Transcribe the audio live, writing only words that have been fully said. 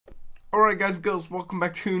Alright guys, girls, welcome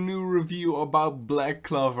back to a new review about Black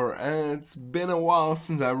Clover, and it's been a while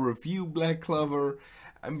since I reviewed Black Clover.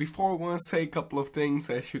 And before I want to say a couple of things.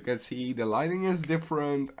 As you can see, the lighting is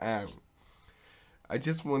different, and I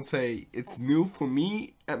just want to say it's new for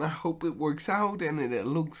me, and I hope it works out and it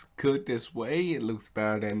looks good this way. It looks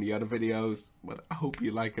better than the other videos, but I hope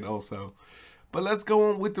you like it also. But let's go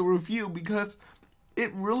on with the review, because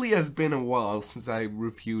it really has been a while since I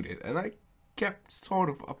reviewed it, and I kept sort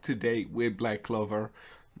of up to date with Black Clover.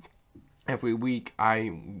 Every week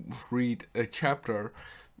I read a chapter,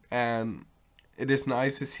 and it is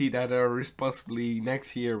nice to see that there is possibly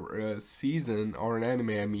next year a season, or an anime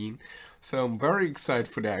I mean. So I'm very excited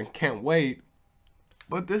for that and can't wait.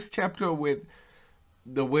 But this chapter with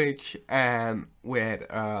the witch and with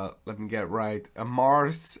let me get it right,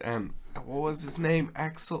 Mars and what was his name?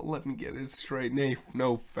 Axel? Let me get it straight.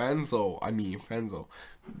 No, Fenzel. I mean Fenzel.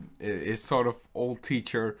 Is sort of old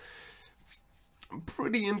teacher.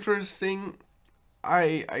 Pretty interesting.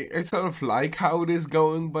 I sort of like how it is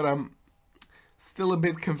going, but I'm still a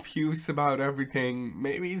bit confused about everything.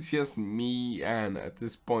 Maybe it's just me, and at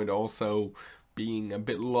this point also being a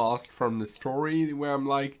bit lost from the story, where I'm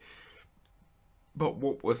like, but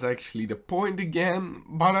what was actually the point again?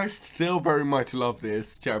 But I still very much love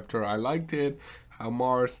this chapter. I liked it. How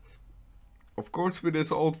Mars, of course with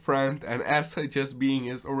his old friend, and Asa just being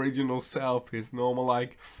his original self, his normal,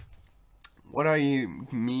 like, what are you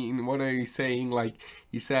mean? What are you saying? Like,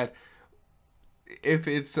 he said, if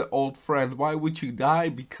it's an old friend, why would you die?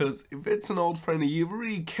 Because if it's an old friend and you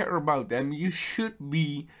really care about them, you should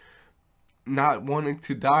be not wanting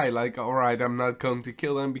to die. Like, alright, I'm not going to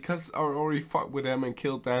kill them because I already fought with them and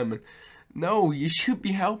killed them. And no, you should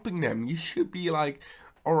be helping them. You should be like,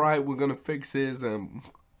 alright, we're gonna fix this. And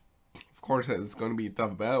of course it's gonna be a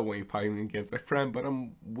tough battle when you're fighting against a friend, but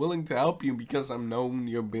I'm willing to help you because I've known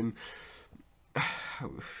you've been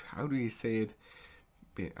how do you say it?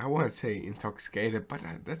 I want to say intoxicated, but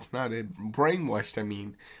that's not it. Brainwashed, I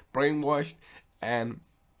mean. Brainwashed, and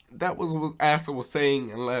that was what Asa was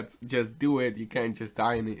saying, and let's just do it. You can't just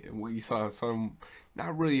die in it. We saw some,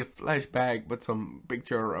 not really a flashback, but some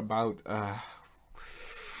picture about,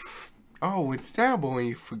 oh, it's terrible when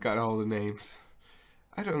you forgot all the names.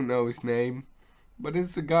 I don't know his name, but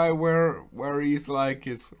it's a guy where he's like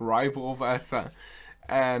his rival of Asa,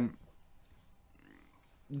 and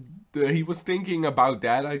he was thinking about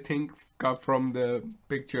that, I think, got from the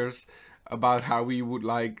pictures, about how he would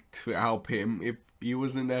like to help him if he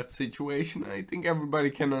was in that situation. I think everybody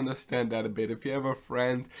can understand that a bit. If you have a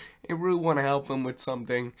friend and really want to help him with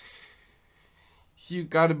something, you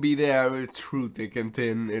gotta be there through thick and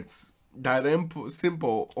thin. It's that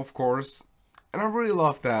simple, of course, and I really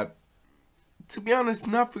love that. To be honest,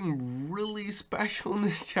 nothing really special in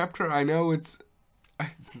this chapter. I know it's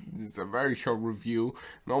a very short review.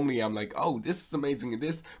 Normally I'm like, oh, this is amazing and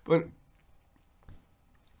this, but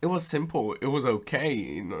it was simple. It was okay.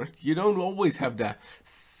 You know, you don't always have the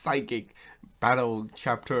psychic battle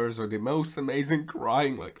chapters or the most amazing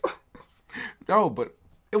crying, like no, but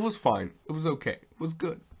it was fine. It was okay. It was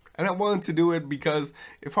good. And I wanted to do it because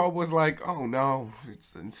if I was like, oh no,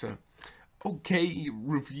 it's a okay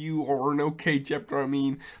review or an okay chapter, I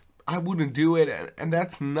mean, I wouldn't do it, and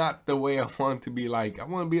that's not the way I want to be like. I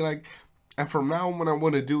want to be like, and from now on I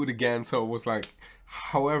want to do it again, so it was like,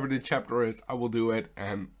 however the chapter is, I will do it,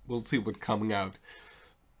 and we'll see what's coming out.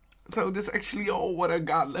 So that's actually all what I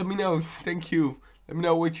got. Let me know, thank you. Let me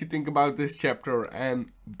know what you think about this chapter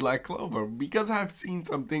and Black Clover, because I've seen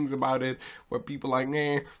some things about it where people like,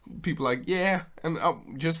 nah, people like, yeah, and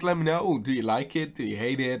just let me know. Do you like it? Do you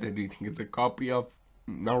hate it? Or do you think it's a copy of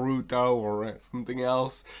Naruto or something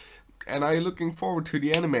else? And I'm looking forward to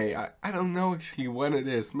the anime. I don't know actually when it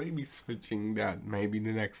is. Maybe switching that maybe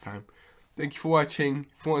the next time. Thank you for watching.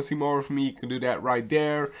 If you want to see more of me, you can do that right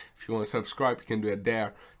there. If you want to subscribe, you can do it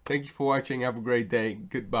there. Thank you for watching. Have a great day.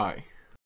 Goodbye.